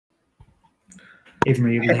Avram, are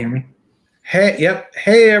you able to hear me? Hey, yep.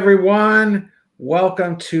 Hey, everyone.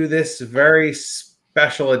 Welcome to this very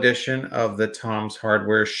special edition of the Tom's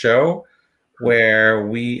Hardware Show, where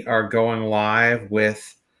we are going live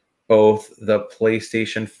with both the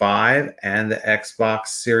PlayStation 5 and the Xbox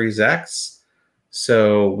Series X.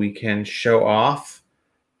 So we can show off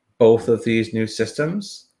both of these new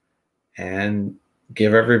systems and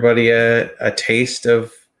give everybody a taste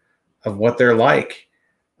of what they're like.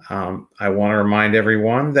 I want to remind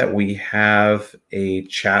everyone that we have a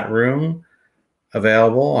chat room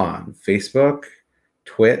available on Facebook,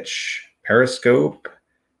 Twitch, Periscope,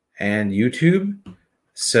 and YouTube.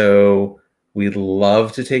 So we'd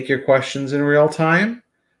love to take your questions in real time.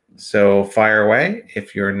 So fire away.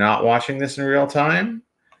 If you're not watching this in real time,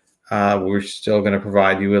 we're still going to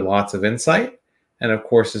provide you with lots of insight. And of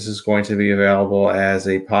course, this is going to be available as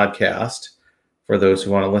a podcast for those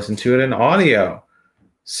who want to listen to it in audio.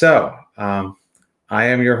 So, I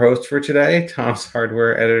am your host for today, Tom's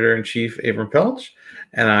Hardware Editor-in-Chief, Avram Pilch,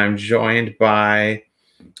 and I'm joined by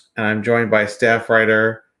staff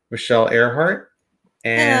writer Michelle Earhart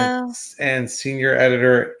and senior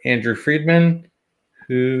editor Andrew Friedman,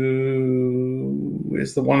 who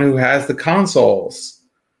is the one who has the consoles.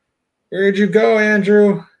 Where'd you go,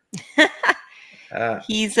 Andrew?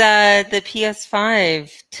 He's the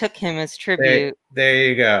PS5 took him as tribute. There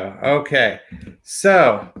you go. Okay,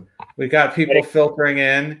 so we got people filtering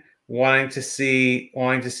in, wanting to see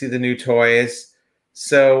the new toys.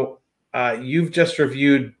 So you've just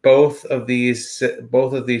reviewed both of these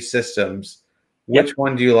systems. Which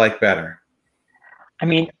one do you like better? I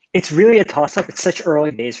mean, it's really a toss-up. It's such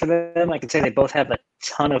early days for them. I can say they both have a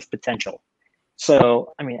ton of potential.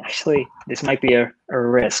 So, I mean, actually, this might be a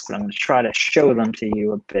risk, but I'm going to try to show them to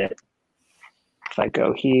you a bit. If I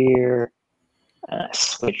go here,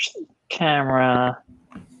 switch the camera.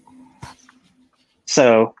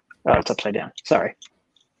 So, oh, it's upside down. Sorry.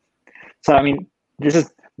 So, I mean, this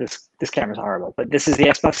camera's horrible, but this is the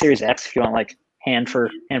Xbox Series X. If you want like hand for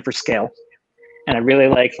scale, and I really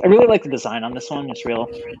like the design on this one. It's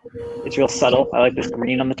real subtle. I like this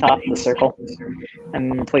green on the top, the circle,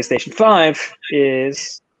 and the PlayStation 5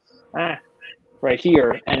 is right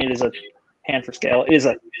here, and it is a hand for scale. It is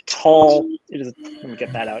a tall. Let me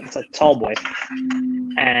get that out. It's a tall boy,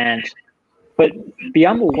 but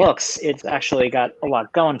beyond the looks, it's actually got a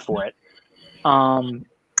lot going for it. I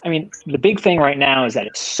mean, the big thing right now is that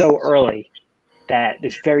it's so early that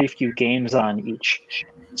there's very few games on each.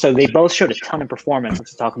 So they both showed a ton of performance, which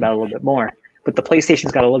we'll talk about a little bit more. But the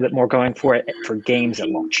PlayStation's got a little bit more going for it for games at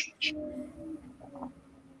launch.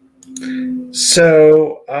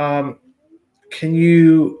 So, can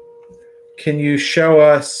you show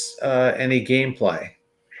us any gameplay?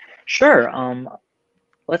 Sure.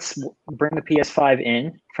 Let's bring the PS5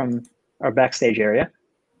 in from our backstage area.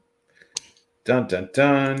 Dun dun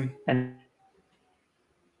dun. And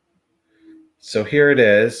so here it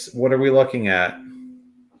is. What are we looking at?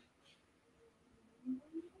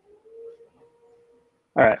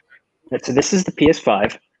 All right. So this is the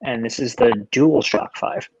PS5, and this is the DualShock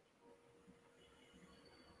 5.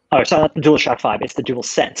 Oh, it's not the DualShock 5. It's the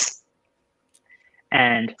DualSense.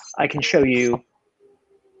 And I can show you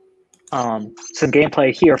some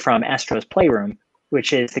gameplay here from Astro's Playroom,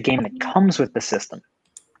 which is the game that comes with the system.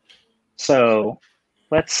 So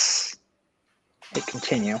let's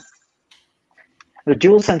continue. The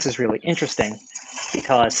DualSense is really interesting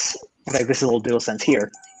because, like, this is a little DualSense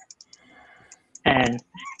here. And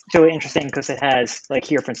it's really interesting because it has, like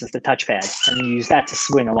here, for instance, the touchpad, and you use that to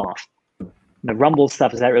swing them off. The rumble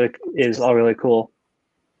stuff is all really cool.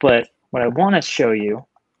 But what I want to show you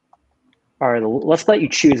are let's let you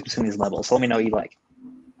choose between these levels. So let me know what you like.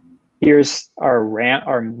 Here's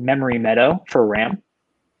our memory meadow for RAM.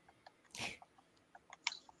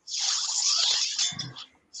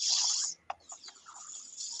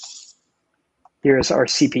 Here's our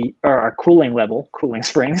CPU, or our cooling level, cooling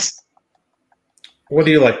springs. What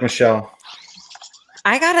do you like, Michelle?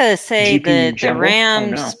 I gotta say the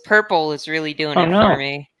Ram's purple is really doing it for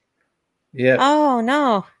me. Yeah. Oh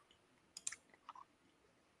no.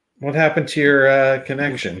 What happened to your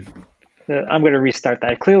connection? I'm going to restart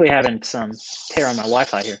that. I clearly haven't tear on my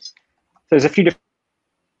Wi-Fi here. There's a few different.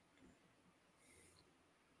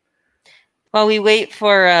 While we wait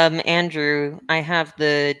for Andrew, I have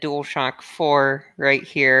the DualShock 4 right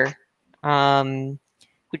here,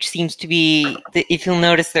 which seems to be, if you'll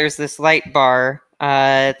notice, there's this light bar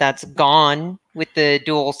that's gone with the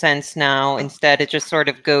DualSense now. Instead, it just sort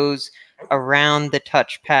of goes around the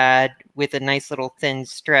touchpad with a nice little thin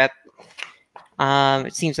strip.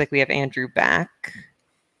 It seems like we have Andrew back.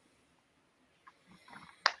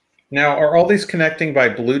 Now, are all these connecting by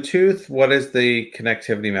Bluetooth? What is the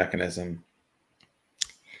connectivity mechanism?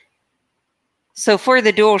 So for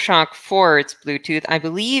the DualShock 4, it's Bluetooth. I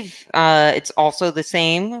believe it's also the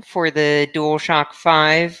same for the DualShock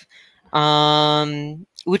 5,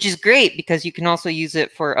 which is great because you can also use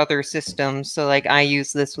it for other systems. So like I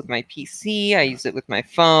use this with my PC, I use it with my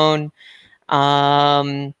phone.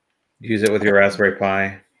 Use it with your Raspberry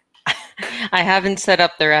Pi. I haven't set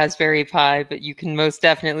up the Raspberry Pi, but you can most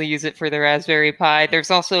definitely use it for the Raspberry Pi.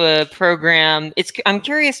 There's also a program. I'm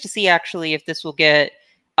curious to see actually if this will get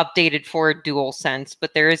updated for DualSense,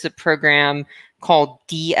 but there is a program called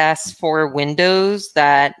DS for Windows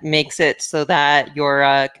that makes it so that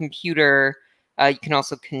your computer, you can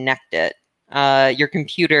also connect it. Your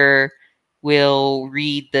computer will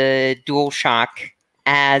read the DualShock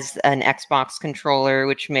as an Xbox controller,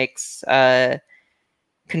 which makes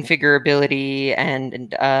configurability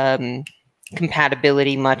and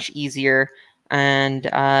compatibility much easier. And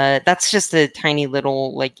that's just a tiny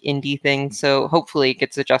little like indie thing. So hopefully it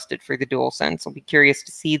gets adjusted for the DualSense. I'll be curious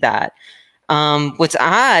to see that. What's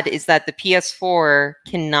odd is that the PS4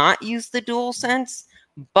 cannot use the DualSense,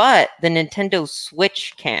 but the Nintendo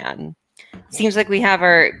Switch can. Seems like we have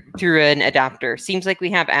through an adapter. Seems like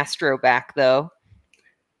we have Astro back though.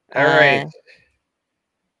 All right.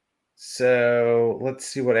 So let's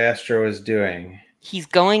see what Astro is doing. He's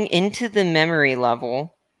going into the memory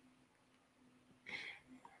level.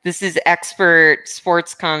 This is expert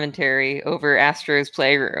sports commentary over Astro's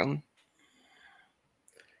Playroom.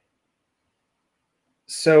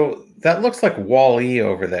 So that looks like Wall-E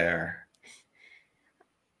over there.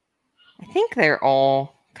 I think they're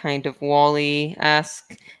all kind of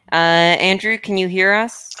Wall-E-esque. Andrew, can you hear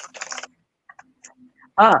us?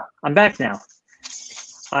 I'm back now.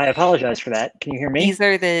 I apologize for that. Can you hear me? These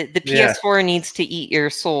are the PS4 needs to eat your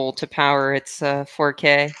soul to power its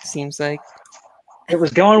 4K, seems like. It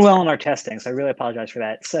was going well in our testing, so I really apologize for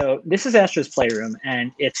that. So this is Astro's Playroom,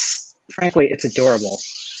 and frankly, it's adorable.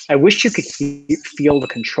 I wish you could feel the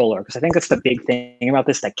controller, because I think that's the big thing about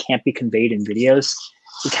this that can't be conveyed in videos,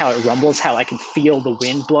 is how it rumbles, how I can feel the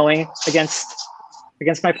wind blowing against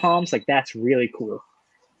my palms. Like, that's really cool.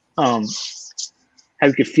 How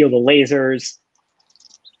you could feel the lasers.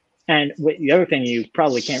 And the other thing you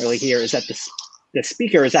probably can't really hear is that the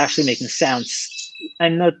speaker is actually making sounds,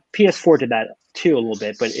 and the PS4 did that too a little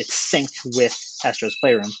bit, but it's synced with Astro's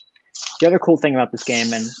Playroom. The other cool thing about this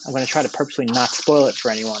game, and I'm going to try to purposely not spoil it for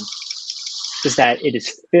anyone, is that it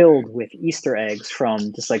is filled with Easter eggs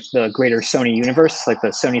from just like the greater Sony universe, like the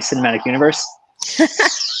Sony Cinematic Universe.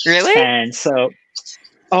 Really? And so,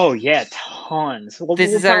 oh yeah, tons. Well,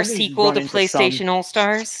 this is our sequel to PlayStation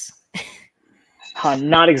All-Stars?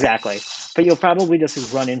 Not exactly, but you'll probably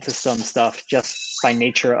just run into some stuff just by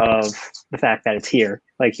nature of the fact that it's here.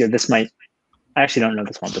 Like, this might, I actually don't know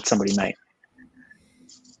this one, but somebody might.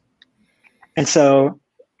 And so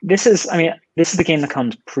this is the game that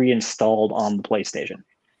comes pre-installed on the PlayStation.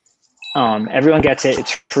 Everyone gets it.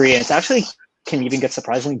 It's free, and it's actually can even get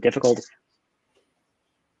surprisingly difficult.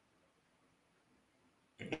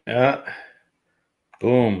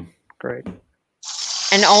 Boom. Great.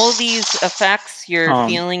 And all of these effects you're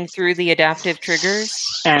feeling through the adaptive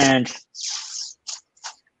triggers? And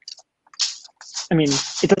I mean,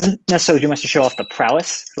 it doesn't necessarily do much to show off the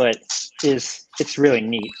prowess, but it's really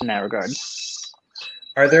neat in that regard.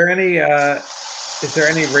 Are there any is there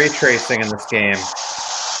any ray tracing in this game?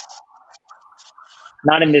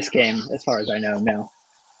 Not in this game, as far as I know, no.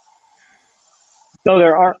 Though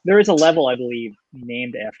there is a level, I believe,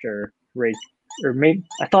 named after ray, or maybe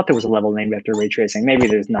I thought there was a level named after ray tracing. Maybe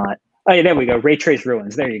there's not. Oh yeah, there we go. Ray Trace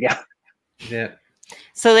Ruins. There you go. Yeah.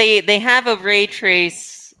 So they have a ray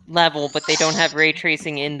trace level, but they don't have ray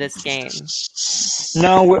tracing in this game.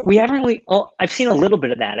 No, we haven't really. Well, I've seen a little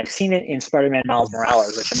bit of that. I've seen it in Spider-Man Miles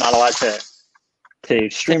Morales, which I'm not allowed to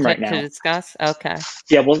stream right now. To discuss? Okay.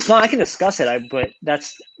 Yeah, well, no, I can discuss it. But they're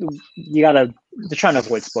trying to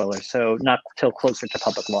avoid spoilers, so not till closer to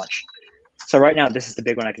public launch. So right now, this is the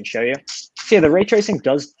big one I can show you. So yeah, the ray tracing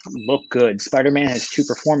does look good. Spider-Man has 2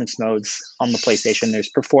 performance modes on the PlayStation. There's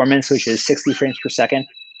performance, which is 60 frames per second.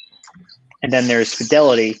 And then there's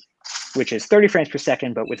fidelity, which is 30 frames per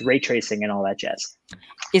second, but with ray tracing and all that jazz.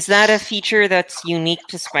 Is that a feature that's unique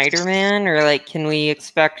to Spider-Man, or like can we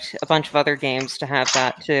expect a bunch of other games to have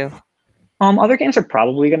that too? Other games are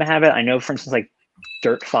probably going to have it. I know, for instance, like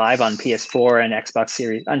Dirt 5 on PS4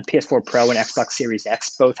 and PS4 Pro and Xbox Series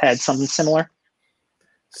X both had something similar.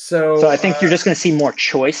 So I think you're just going to see more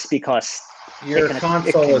choice because your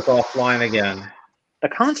console is offline again. The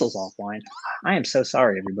console's offline. I am so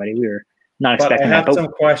sorry, everybody. We were not but expecting I have that. some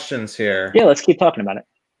questions here. Yeah, let's keep talking about it.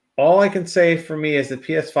 all I can say for me is that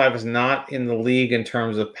PS5 is not in the league in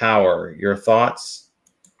terms of power. Your thoughts?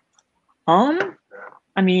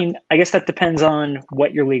 I mean, I guess that depends on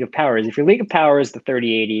what your League of Power is. If your League of Power is the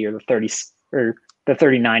 3080 or the 30 or the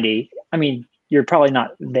 3090, I mean, you're probably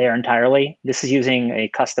not there entirely. This is using a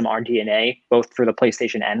custom RDNA, both for the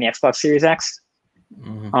PlayStation and the Xbox Series X.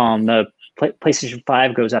 Mm-hmm. The PlayStation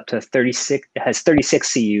 5 goes up to 36, it has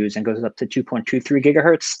 36 CUs and goes up to 2.23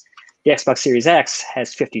 gigahertz. The Xbox Series X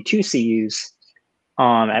has 52 CUs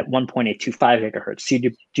at 1.825 gigahertz. So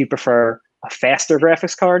do you prefer a faster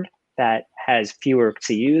graphics card that has fewer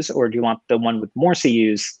CUs, or do you want the one with more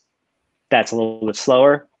CUs that's a little bit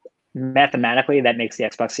slower? Mathematically, that makes the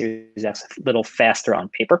Xbox Series X a little faster on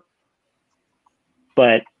paper.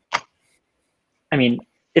 But, I mean,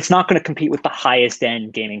 it's not going to compete with the highest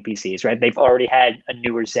end gaming PCs, right? They've already had a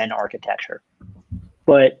newer Zen architecture.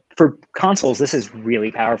 But for consoles, this is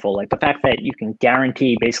really powerful. Like the fact that you can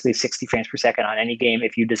guarantee basically 60 frames per second on any game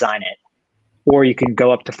if you design it, or you can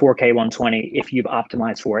go up to 4K 120 if you've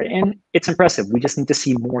optimized for it. And it's impressive. We just need to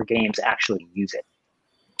see more games actually use it.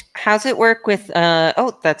 How's it work with,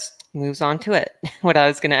 that's moves on to it. What I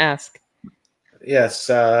was going to ask. Yes.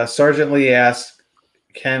 Sergeant Lee asked,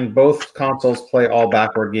 can both consoles play all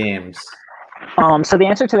backward games? So the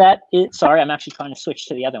answer to that is, sorry, I'm actually trying to switch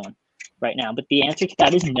to the other one right now, but the answer to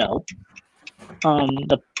that is no.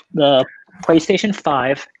 The PlayStation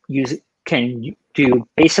 5 can do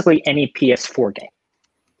basically any PS4 game.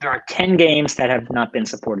 There are 10 games that have not been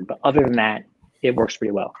supported, but other than that, it works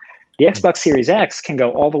pretty well. The Xbox Series X can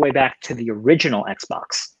go all the way back to the original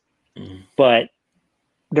Xbox, but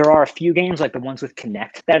there are a few games like the ones with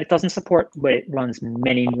Kinect that it doesn't support, but it runs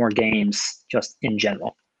many more games just in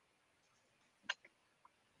general.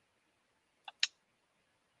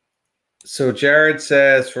 So Jared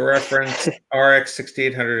says, for reference, RX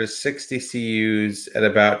 6800 is 60 CUs at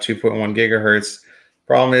about 2.1 gigahertz.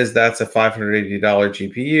 Problem is that's a $580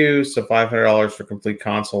 GPU, so $500 for complete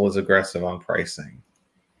console is aggressive on pricing.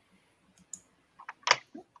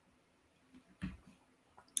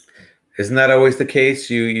 Isn't that always the case?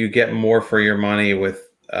 You get more for your money with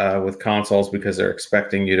consoles because they're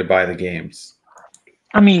expecting you to buy the games.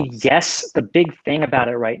 I mean, yes. The big thing about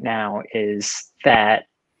it right now is that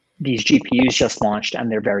these GPUs just launched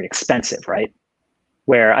and they're very expensive, right?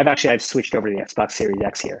 Where I've switched over to the Xbox Series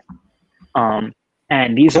X here.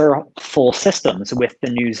 And these are full systems with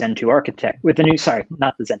the new Zen 2 architect, with the new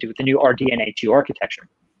new RDNA 2 architecture.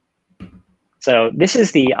 So this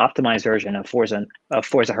is the optimized version of Forza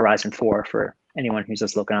Horizon 4 for anyone who's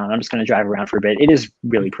just looking on. I'm just going to drive around for a bit. It is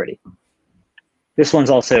really pretty. This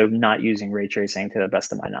one's also not using ray tracing to the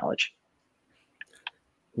best of my knowledge.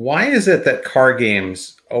 Why is it that car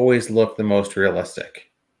games always look the most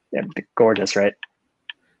realistic? Yeah, gorgeous, right?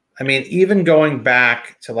 I mean, even going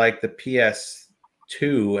back to like the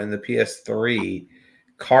PS2 and the PS3,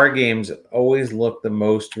 car games always look the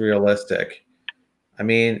most realistic. I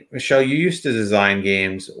mean, Michelle, you used to design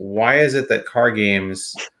games. Why is it that car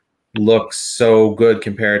games look so good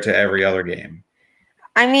compared to every other game?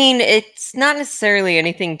 I mean, it's not necessarily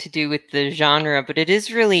anything to do with the genre, but it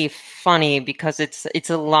is really funny because it's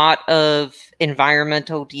a lot of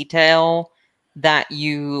environmental detail that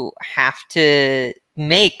you have to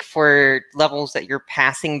make for levels that you're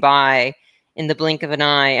passing by in the blink of an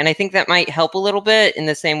eye. And I think that might help a little bit in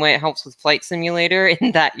the same way it helps with Flight Simulator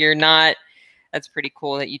in that you're not, that's pretty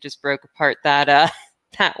cool that you just broke apart that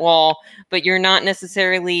that wall, but you're not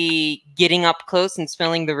necessarily getting up close and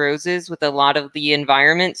smelling the roses with a lot of the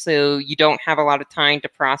environment, so you don't have a lot of time to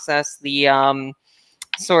process the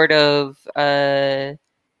sort of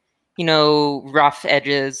rough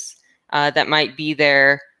edges that might be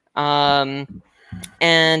there.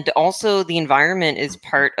 And also the environment is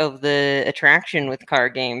part of the attraction with car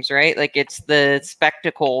games, right? Like it's the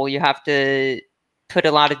spectacle. You have to put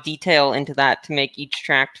a lot of detail into that to make each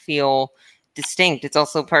track feel distinct. It's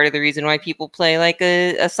also part of the reason why people play like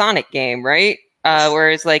a Sonic game, right?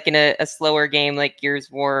 Whereas like in a slower game like Gears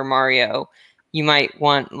of War or Mario, you might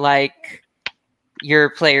want like your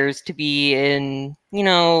players to be in,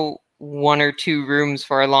 one or two rooms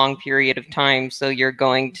for a long period of time. So you're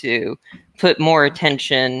going to put more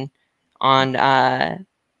attention on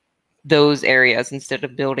those areas instead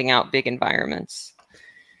of building out big environments.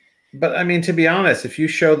 But I mean, to be honest, if you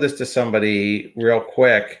showed this to somebody real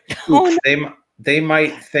quick, they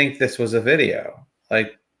might think this was a video.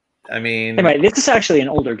 Like, I mean, this is actually an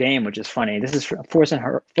older game, which is funny. This is Forza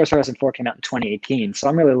Horizon 4 came out in 2018, so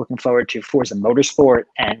I'm really looking forward to Forza Motorsport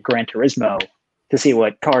and Gran Turismo to see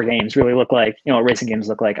what car games really look like, what racing games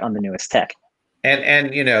look like on the newest tech.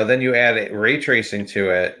 And then you add ray tracing to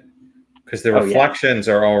it, because the reflections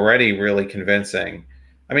are already really convincing.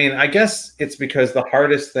 I mean, I guess it's because the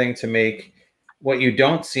hardest thing to make, what you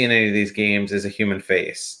don't see in any of these games, is a human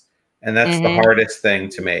face, and that's the hardest thing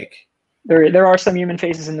to make. There are some human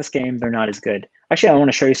faces in this game. They're not as good. Actually, I want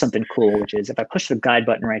to show you something cool, which is if I push the guide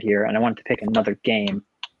button right here and I want to pick another game,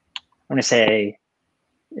 I'm going to say,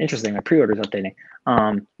 interesting, my pre-order is updating.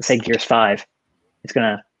 Let's say Gears 5. It's going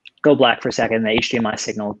to go black for a second. The HDMI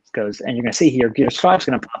signal goes, and you're going to see here, Gears 5 is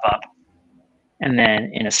going to pop up. And then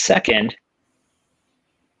in a second,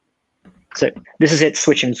 so this is it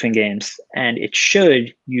switching between games, and it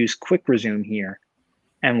should use quick resume here.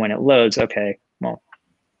 And when it loads, okay, well,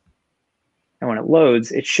 and when it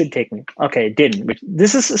loads, it should take me. Okay, it didn't. Which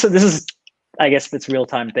this is, I guess that's a real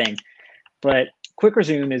time thing. But quick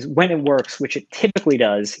resume is when it works, which it typically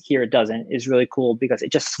does. Here it doesn't. Is really cool because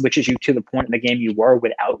it just switches you to the point in the game you were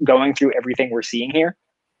without going through everything we're seeing here.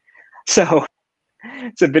 So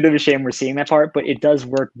it's a bit of a shame we're seeing that part, but it does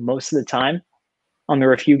work most of the time. There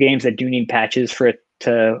are a few games that do need patches for it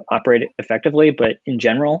to operate effectively, but in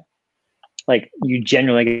general, like you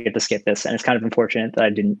generally get to skip this, and it's kind of unfortunate that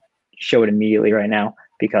I didn't show it immediately right now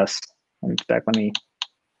because let me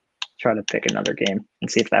try to pick another game and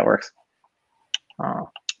see if that works.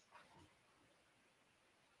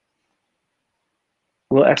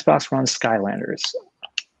 Will Xbox run Skylanders?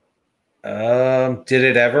 Did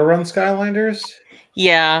it ever run Skylanders?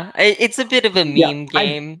 Yeah, it's a bit of a meme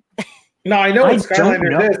game. No, I know what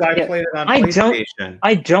Skylanders is. I played it on PlayStation.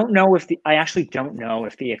 I actually don't know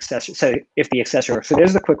if the accessor. So if the accessor. So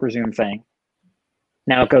there's the quick resume thing.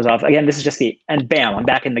 Now it goes off again. This is just and bam, I'm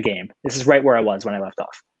back in the game. This is right where I was when I left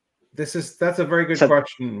off. That's a very good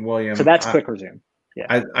question, William. So that's quick resume.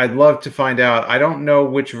 Yeah, I'd love to find out. I don't know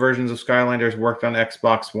which versions of Skylanders worked on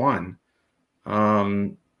Xbox One.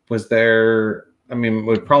 Was there? I mean, it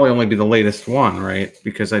would probably only be the latest one, right?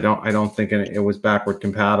 Because I don't think it was backward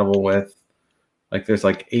compatible with, like, there's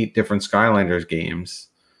like 8 different Skylanders games.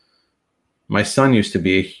 My son used to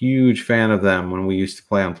be a huge fan of them when we used to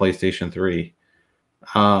play on PlayStation 3.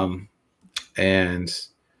 And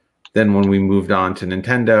then when we moved on to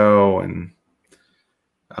Nintendo and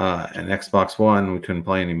Xbox One, we couldn't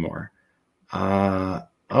play anymore.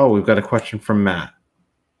 Oh, we've got a question from Matt.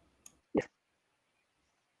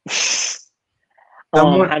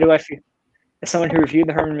 How do I feel? As someone who reviewed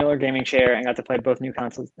the Herman Miller gaming chair and got to play both new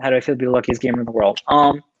consoles, how do I feel to be the luckiest gamer in the world?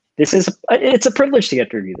 It's a privilege to get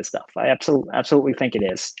to review this stuff. I absolutely think it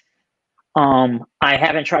is. I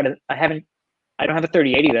haven't tried it. I don't have a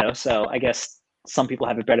 3080 though, so I guess some people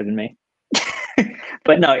have it better than me.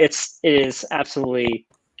 But no, it is absolutely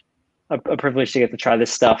a privilege to get to try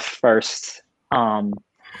this stuff first. Obviously,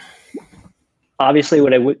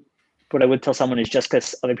 what I would tell someone is just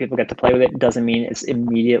because other people get to play with it doesn't mean it's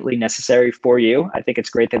immediately necessary for you. I think it's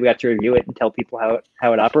great that we got to review it and tell people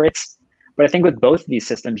how it operates. But I think with both of these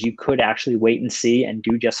systems, you could actually wait and see and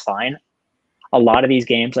do just fine. A lot of these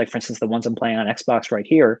games, like for instance, the ones I'm playing on Xbox right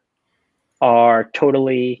here, are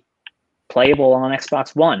totally playable on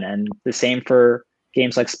Xbox One. And the same for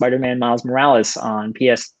games like Spider-Man Miles Morales on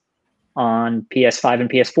PS5 and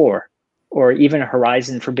PS4. Or even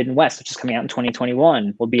Horizon Forbidden West, which is coming out in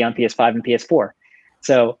 2021, will be on PS5 and PS4.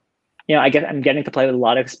 So, I'm getting to play with a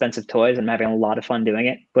lot of expensive toys. I'm having a lot of fun doing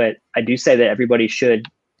it. But I do say that everybody should,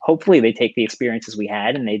 hopefully they take the experiences we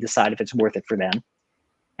had and they decide if it's worth it for them.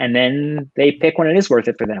 And then they pick when it is worth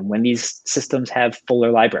it for them, when these systems have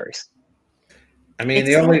fuller libraries. I mean,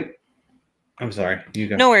 I'm sorry, you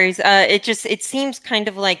go. No worries. It seems kind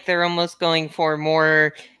of like they're almost going for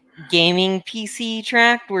more gaming PC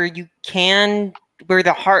track where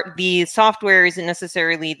the software isn't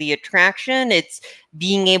necessarily the attraction. It's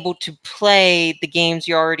being able to play the games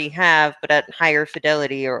you already have, but at higher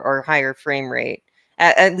fidelity or higher frame rate,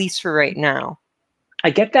 at least for right now.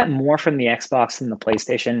 I get that more from the Xbox than the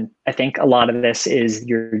PlayStation. I think a lot of this is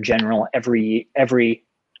your general every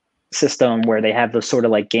system where they have those sort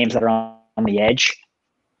of like games that are on the edge,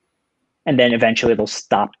 and then eventually they'll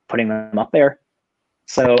stop putting them up there.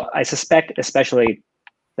 So I suspect, especially,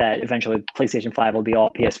 that eventually PlayStation 5 will be all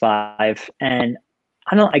PS5. And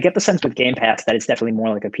I get the sense with Game Pass that it's definitely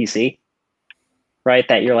more like a PC, right?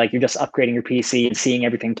 That you're just upgrading your PC and seeing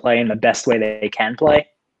everything play in the best way they can play,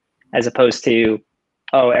 as opposed to,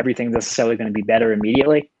 everything's necessarily going to be better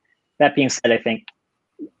immediately. That being said, I think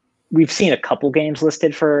we've seen a couple games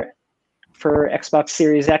listed for Xbox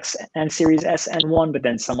Series X and Series S and One, but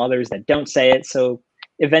then some others that don't say it. So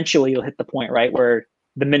eventually you'll hit the point, right, where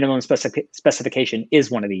the minimum specification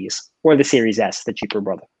is one of these, or the Series S, the cheaper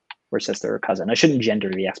brother or sister or cousin. I shouldn't gender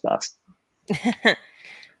the Xbox.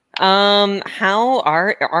 How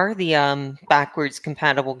are the backwards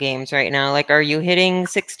compatible games right now? Like, are you hitting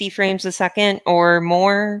 60 frames a second or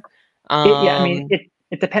more? Yeah, I mean,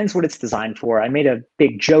 it depends what it's designed for. I made a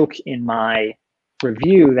big joke in my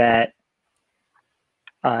review that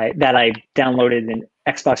I downloaded an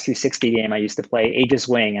Xbox 360 game I used to play, Aegis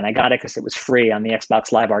Wing, and I got it because it was free on the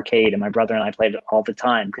Xbox Live Arcade, and my brother and I played it all the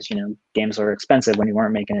time because games were expensive when you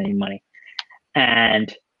weren't making any money.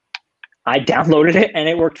 And I downloaded it and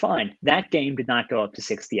it worked fine. That game did not go up to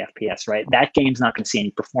 60 FPS, right? That game's not going to see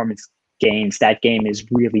any performance gains. That game is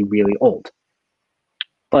really, really old.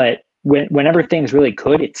 But whenever things really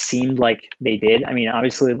could, it seemed like they did. I mean,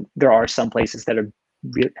 obviously, there are some places that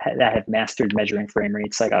have mastered measuring frame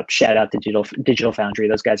rates. Like shout out to Digital Foundry;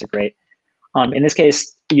 those guys are great. In this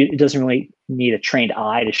case, it doesn't really need a trained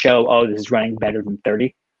eye to show, oh, this is running better than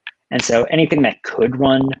 30. And so anything that could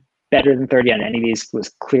run better than 30 on any of these was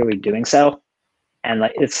clearly doing so. And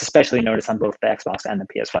like it's especially noticed on both the Xbox and the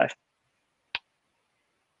PS5.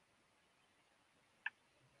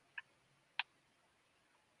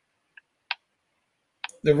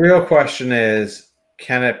 The real question is,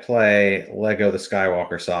 can it play Lego The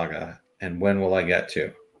Skywalker Saga? And when will I get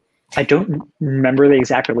to? I don't remember the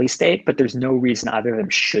exact release date, but there's no reason either of them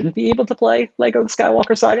shouldn't be able to play Lego The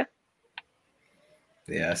Skywalker Saga.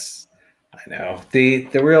 Yes, I know. The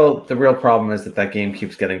real problem is that game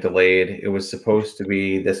keeps getting delayed. It was supposed to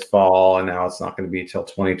be this fall, and now it's not going to be till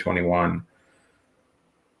 2021.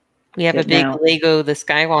 We have a big Lego The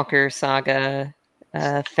Skywalker Saga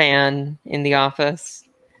fan in the office.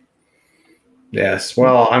 Yes,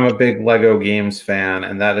 well, I'm a big Lego games fan,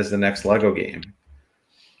 and that is the next Lego game,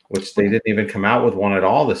 which they didn't even come out with one at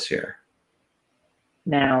all this year.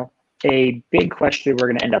 Now, a big question we're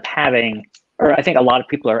going to end up having, or I think a lot of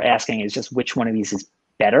people are asking, is just which one of these is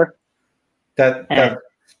better.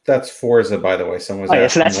 That's Forza, by the way. Someone's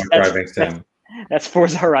asking what driving sim. That's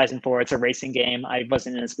Forza Horizon 4. It's a racing game. I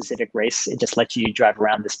wasn't in a specific race. It just lets you drive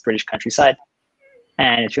around this British countryside,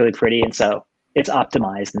 and it's really pretty, and so it's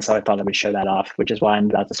optimized, and so I thought I would show that off, which is why I'm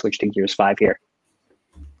about to switch to Gears 5 here.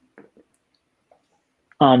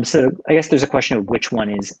 So I guess there's a question of which one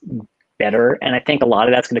is better, and I think a lot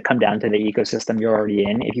of that's going to come down to the ecosystem you're already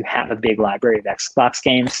in. If you have a big library of Xbox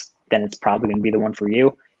games, then it's probably going to be the one for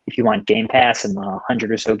you. If you want Game Pass and the 100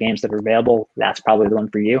 or so games that are available, that's probably the one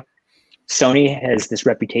for you. Sony has this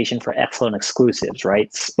reputation for excellent exclusives,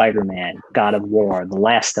 right? Spider-Man, God of War, The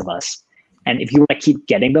Last of Us. And if you want to keep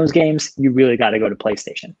getting those games, you really got to go to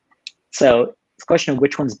PlayStation. So it's a question of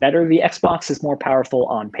which one's better. The Xbox is more powerful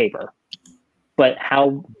on paper, but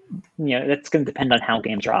how, that's going to depend on how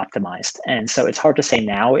games are optimized. And so it's hard to say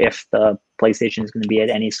now if the PlayStation is going to be at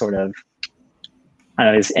any sort of,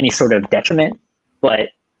 detriment, but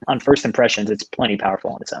on first impressions, it's plenty powerful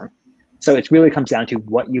on its own. So it really comes down to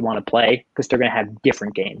what you want to play, because they're going to have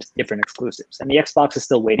different games, different exclusives. And the Xbox is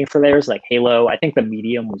still waiting for theirs, like Halo. I think the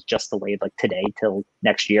Medium was just delayed like today till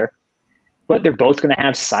next year. But they're both going to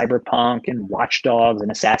have Cyberpunk and Watch Dogs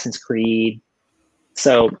and Assassin's Creed.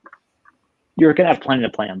 So you're going to have plenty to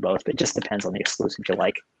play on both, but it just depends on the exclusives you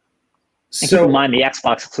like. And keep in mind, the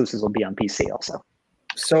Xbox exclusives will be on PC also.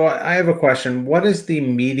 So I have a question. What is the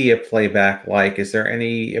media playback like? Is there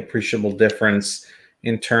any appreciable difference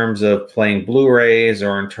in terms of playing Blu-rays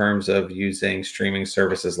or in terms of using streaming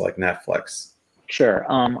services like Netflix? Sure.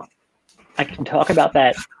 I can talk about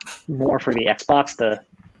that more for the Xbox. The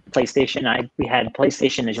PlayStation, we had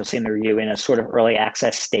PlayStation, as you'll see in the review, in a sort of early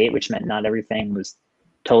access state, which meant not everything was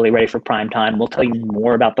totally ready for prime time. We'll tell you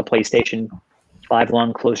more about the PlayStation 5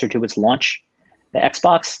 one closer to its launch. The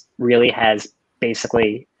Xbox really has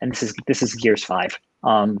basically, and this is Gears 5,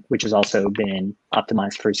 which has also been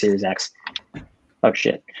optimized for Series X. Oh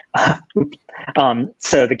shit.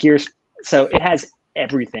 So it has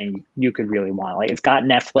everything you could really want. Like, it's got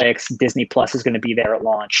Netflix, Disney Plus is going to be there at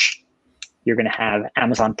launch. You're going to have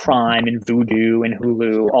Amazon Prime and Vudu and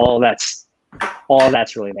Hulu. All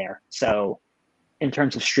that's really there. So in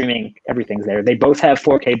terms of streaming, everything's there. They both have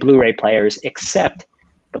 4K Blu-ray players, except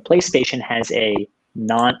the PlayStation has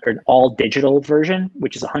an all digital version,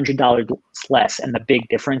 which is $100 less. And the big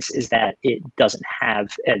difference is that it doesn't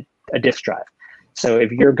have a disc drive. So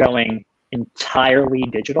if you're going entirely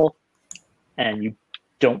digital and you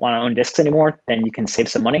don't want to own discs anymore, then you can save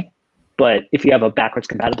some money. But if you have a backwards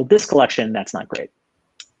compatible disc collection, that's not great.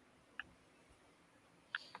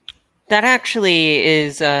 That actually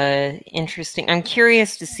is interesting. I'm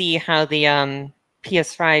curious to see how the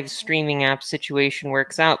PS5 streaming app situation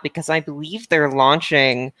works out, because I believe they're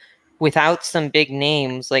launching without some big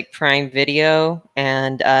names like Prime Video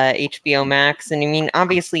and HBO Max. And I mean,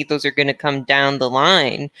 obviously those are going to come down the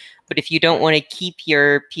line, but if you don't want to keep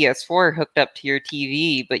your PS4 hooked up to your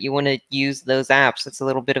TV, but you want to use those apps, it's a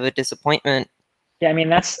little bit of a disappointment. Yeah, I mean,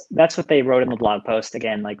 that's what they wrote in the blog post.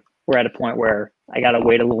 Again, like, we're at a point where I got to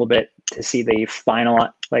wait a little bit to see the final,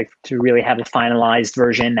 like, to really have a finalized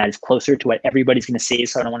version that is closer to what everybody's going to see.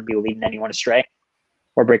 So I don't want to be leading anyone astray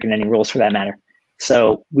or breaking any rules for that matter.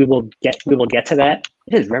 So we will get to that.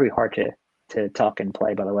 It is very hard to talk and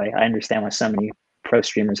play, by the way. I understand why so many pro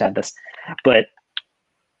streamers have this, but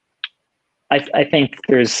I think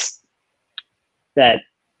there's that.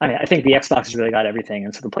 I mean, I think the Xbox has really got everything,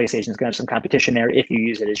 and so the PlayStation is going to have some competition there if you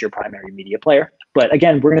use it as your primary media player. But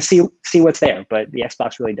again, we're going to see what's there. But the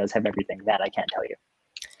Xbox really does have everything. That I can't tell you.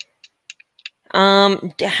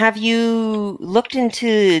 Have you looked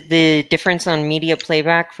into the difference on media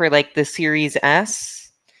playback for like the Series S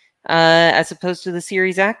as opposed to the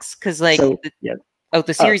Series X? Because like,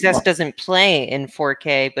 the Series S doesn't play in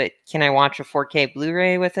 4K, but can I watch a 4K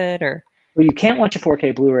Blu-ray with it, or? Well, you can't watch a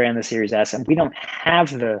 4K Blu-ray on the Series S, and we don't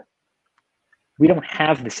have the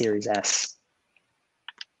Series S.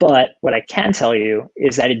 But what I can tell you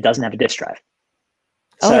is that it doesn't have a disk drive.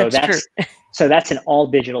 So that's true. So that's an all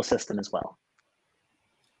digital system as well.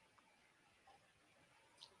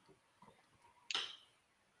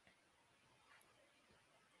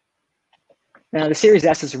 Now, the Series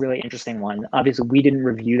S is a really interesting one. Obviously, we didn't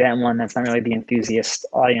review that one. That's not really the enthusiast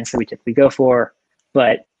audience that we typically go for,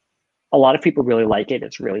 but a lot of people really like it.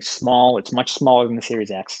 It's really small. It's much smaller than the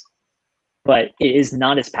Series X, but it is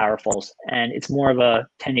not as powerful, and it's more of a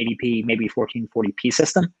 1080p, maybe 1440p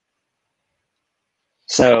system.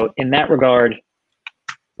 So in that regard,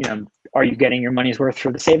 are you getting your money's worth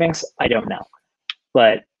for the savings? I don't know.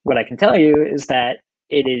 But what I can tell you is that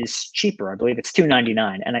it is cheaper. I believe it's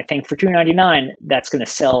 $299. And I think for $299, that's going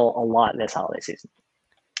to sell a lot this holiday season.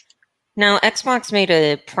 Now, Xbox made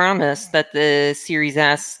a promise that the Series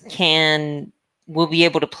S will be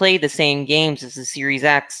able to play the same games as the Series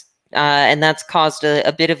X, and that's caused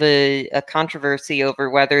a bit of a controversy over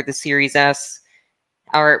whether the Series S,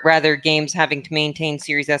 or rather games having to maintain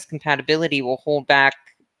Series S compatibility, will hold back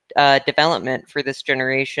development for this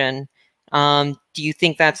generation. Do you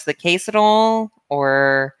think that's the case at all,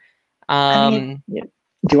 or? I mean,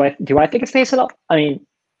 do I think it's the case at all? I mean,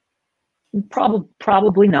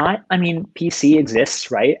 probably not. I mean, PC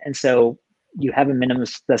exists, right? And so you have a minimum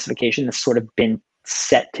specification that's sort of been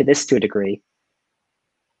set to this to a degree.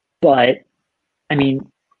 But I mean,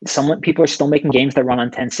 people are still making games that run on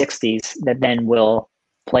 1060s that then will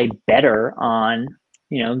play better on,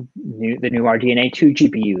 the new RDNA 2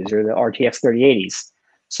 GPUs or the RTX 3080s.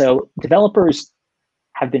 So developers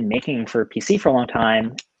have been making for PC for a long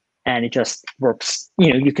time, and it just works.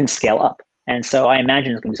 You can scale up. And so I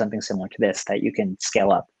imagine it's going to be something similar to this, that you can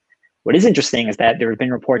scale up. What is interesting is that there have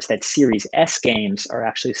been reports that Series S games are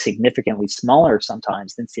actually significantly smaller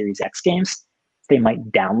sometimes than Series X games. They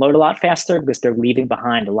might download a lot faster because they're leaving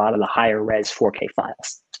behind a lot of the higher res 4K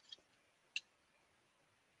files.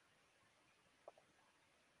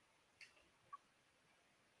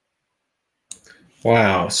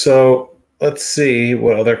 Wow. So let's see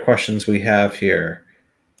what other questions we have here.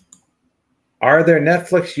 Are there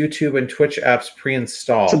Netflix, YouTube, and Twitch apps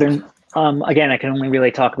pre-installed? So again, I can only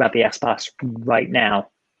really talk about the Xbox right now,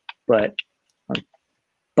 but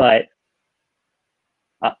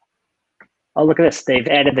oh, look at this. They've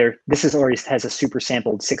added this already has a super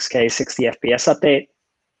sampled 6K 60 FPS update.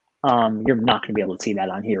 You're not going to be able to see that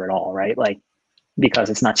on here at all, right? Like,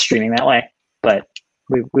 because it's not streaming that way, but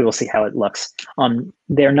we will see how it looks.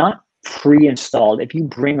 They're not pre-installed. If you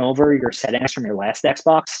bring over your settings from your last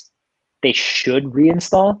Xbox, they should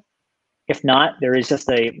reinstall. If not, there is just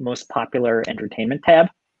a most popular entertainment tab,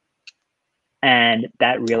 and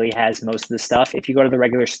that really has most of the stuff. If you go to the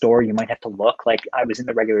regular store, you might have to look. Like, I was in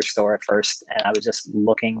the regular store at first, and I was just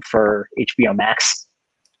looking for HBO Max,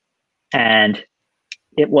 and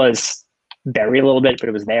it was buried a little bit, but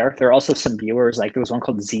it was there. There are also some viewers, like there was one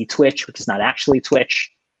called Z Twitch, which is not actually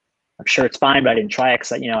Twitch. I'm sure it's fine, but I didn't try it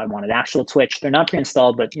because I wanted actual Twitch. They're not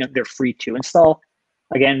pre-installed, but they're free to install.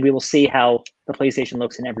 Again, we will see how the PlayStation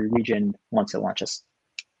looks in every region once it launches.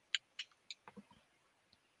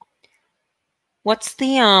 What's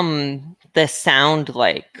the sound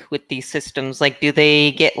like with these systems? Like, do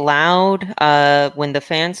they get loud when the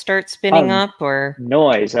fans start spinning up, or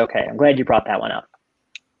noise? Okay, I'm glad you brought that one up.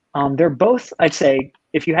 They're both, I'd say,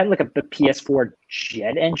 if you had like the PS4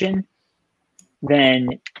 jet engine, then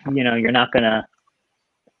you're not gonna.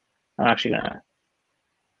 I'm actually gonna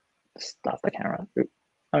stop the camera.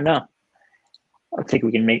 Oh no. I think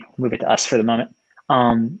we can move it to us for the moment.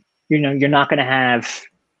 You're not going to have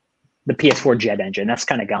the PS4 jet engine. That's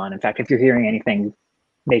kind of gone. In fact, if you're hearing anything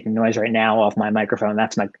making noise right now off my microphone,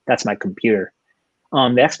 that's my computer. The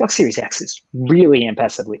Xbox Series X is really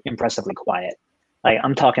impressively quiet. Like,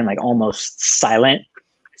 I'm talking like almost silent,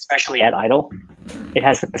 especially at idle. It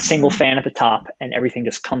has like a single fan at the top, and everything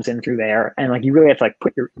just comes in through there. And like, you really have to like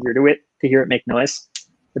put your ear to it to hear it make noise.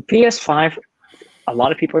 The PS5, a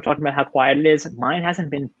lot of people are talking about how quiet it is. Mine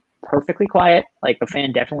hasn't been perfectly quiet. Like, the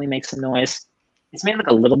fan definitely makes some noise. It's made like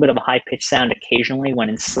a little bit of a high pitched sound occasionally when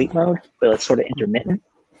in sleep mode, but it's sort of intermittent.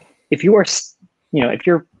 If you're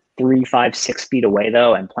 3, 5, 6 feet away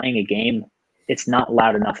though and playing a game, it's not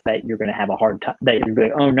loud enough that you're going to have a hard time. That you're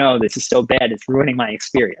going, oh no, this is so bad, it's ruining my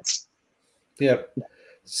experience. Yep.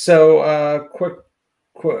 So,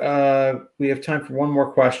 we have time for one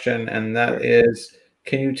more question, and that is,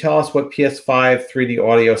 can you tell us what PS5 3D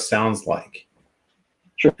audio sounds like?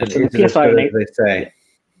 Sure. And so the PS5, they say.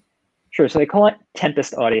 Sure. So they call it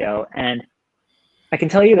Tempest Audio, and I can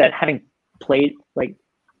tell you that having played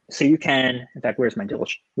so you can. In fact, where's the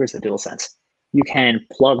DualSense? You can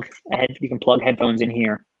plug headphones in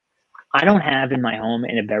here. I don't have in my home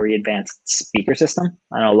in a very advanced speaker system.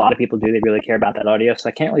 I know a lot of people do. They really care about that audio, so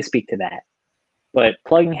I can't really speak to that. But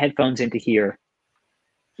plugging headphones into here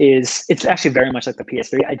it's actually very much like the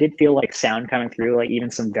PS3. I did feel like sound coming through, like even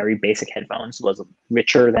some very basic headphones, was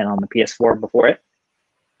richer than on the PS4 before it.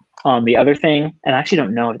 The other thing, and I actually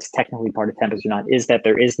don't know if it's technically part of Tempest or not, is that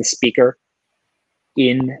there is the speaker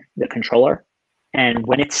in the controller. And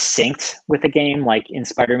when it's synced with the game, like in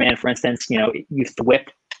Spider-Man, for instance, you thwip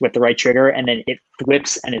with the right trigger, and then it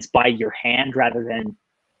thwips and it's by your hand rather than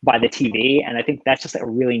by the TV. And I think that's just a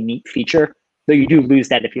really neat feature, though you do lose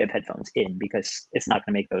that if you have headphones in, because it's not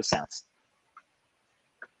going to make those sounds.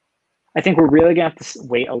 I think we're really going to have to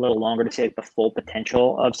wait a little longer to see the full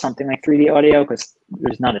potential of something like 3D audio, because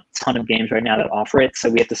there's not a ton of games right now that offer it. So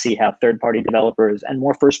we have to see how third-party developers and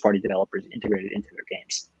more first-party developers integrate it into their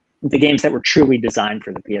games. The games that were truly designed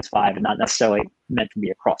for the PS5 and not necessarily meant to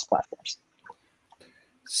be across platforms.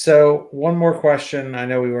 So one more question. I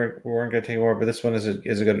know we weren't going to take more, but this one is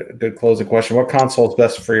a good closing question. What console is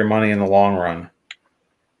best for your money in the long run?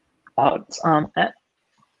 It's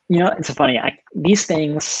funny. These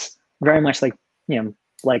things very much like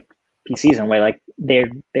PCs in a way, like they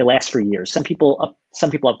last for years. Some people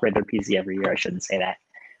upgrade their PC every year. I shouldn't say that,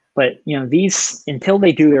 but these, until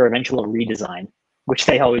they do their eventual redesign, which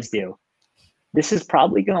they always do, this is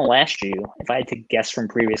probably going to last you, if I had to guess from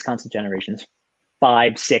previous console generations,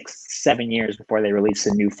 5, 6, 7 years before they release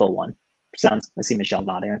a new full one. I see Michelle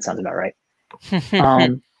nodding. That sounds about right.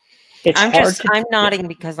 I'm nodding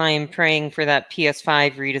because I am praying for that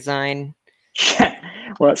PS5 redesign.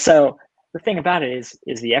 Well, so the thing about it is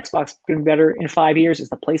the Xbox going to be better in 5 years? Is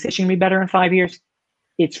the PlayStation going to be better in 5 years?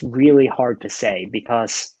 It's really hard to say,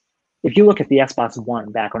 because if you look at the Xbox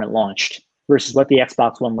One back when it launched versus what the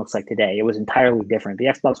Xbox One looks like today, it was entirely different. The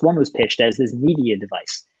Xbox One was pitched as this media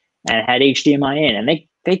device, and it had HDMI in, and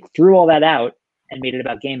they threw all that out and made it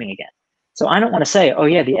about gaming again. So I don't want to say, oh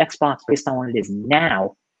yeah, the Xbox, based on what it is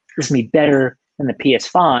now, is going to be better than the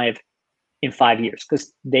PS5 in 5 years,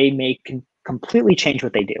 because they may completely change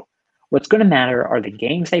what they do. What's going to matter are the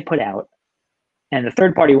games they put out, and the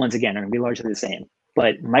third-party ones, again, are going to be largely the same.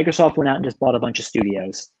 But Microsoft went out and just bought a bunch of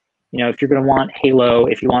studios. If you're going to want Halo,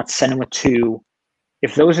 if you want Senua 2,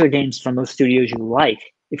 if those are the games from those studios you like,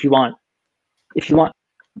 if you want,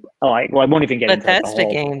 I won't even get into Bethesda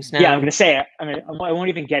games now. Yeah, I'm going to say, I won't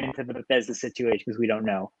even get into the Bethesda situation because we don't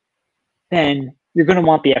know. Then you're going to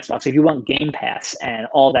want the Xbox. If you want Game Pass and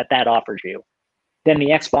all that offers you, then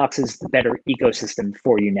the Xbox is the better ecosystem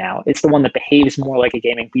for you now. It's the one that behaves more like a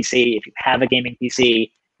gaming PC. If you have a gaming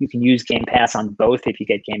PC, you can use Game Pass on both if you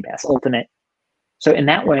get Game Pass Ultimate. So in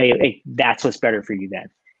that way, that's what's better for you then.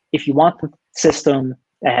 If you want the system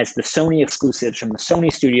that has the Sony exclusives from the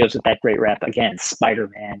Sony studios with that great rep, again,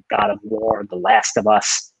 Spider-Man, God of War, The Last of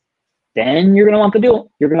Us, then you're going to want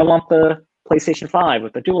you're going to want the PlayStation 5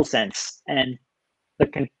 with the DualSense and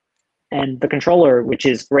the controller, which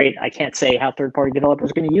is great. I can't say how third-party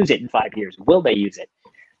developers are going to use it in 5 years. Will they use it?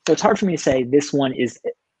 So it's hard for me to say this one is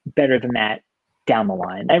better than that down the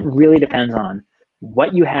line. That really depends on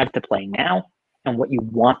what you have to play now and what you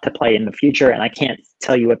want to play in the future. And I can't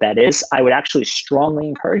tell you what that is. I would actually strongly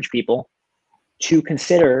encourage people to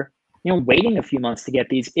consider, waiting a few months to get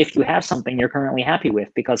these if you have something you're currently happy with,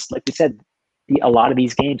 because like we said, a lot of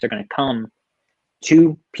these games are going to come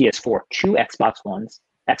to PS4, to Xbox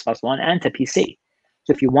One, and to PC.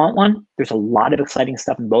 So if you want one, there's a lot of exciting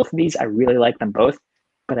stuff in both of these. I really like them both,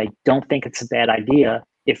 but I don't think it's a bad idea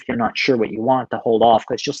if you're not sure what you want, to hold off,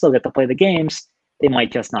 because you'll still get to play the games. They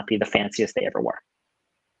might just not be the fanciest they ever were.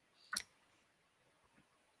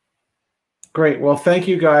 Great. Well, thank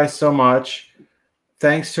you guys so much.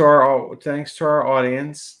 Thanks to our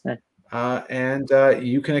audience.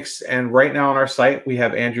 You can and right now on our site we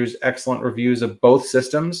have Andrew's excellent reviews of both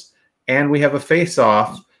systems, and we have a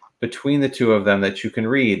face-off between the two of them that you can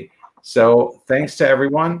read. So thanks to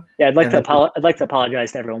everyone. Yeah, I'd like to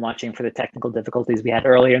apologize to everyone watching for the technical difficulties we had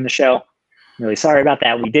earlier in the show. I'm really sorry about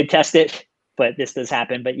that. We did test it, but this does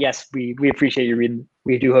happen. But yes, we appreciate you reading.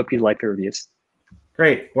 We do hope you like the reviews.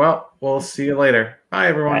 Great. Well, we'll see you later. Bye,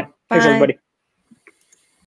 everyone. Thanks, everybody.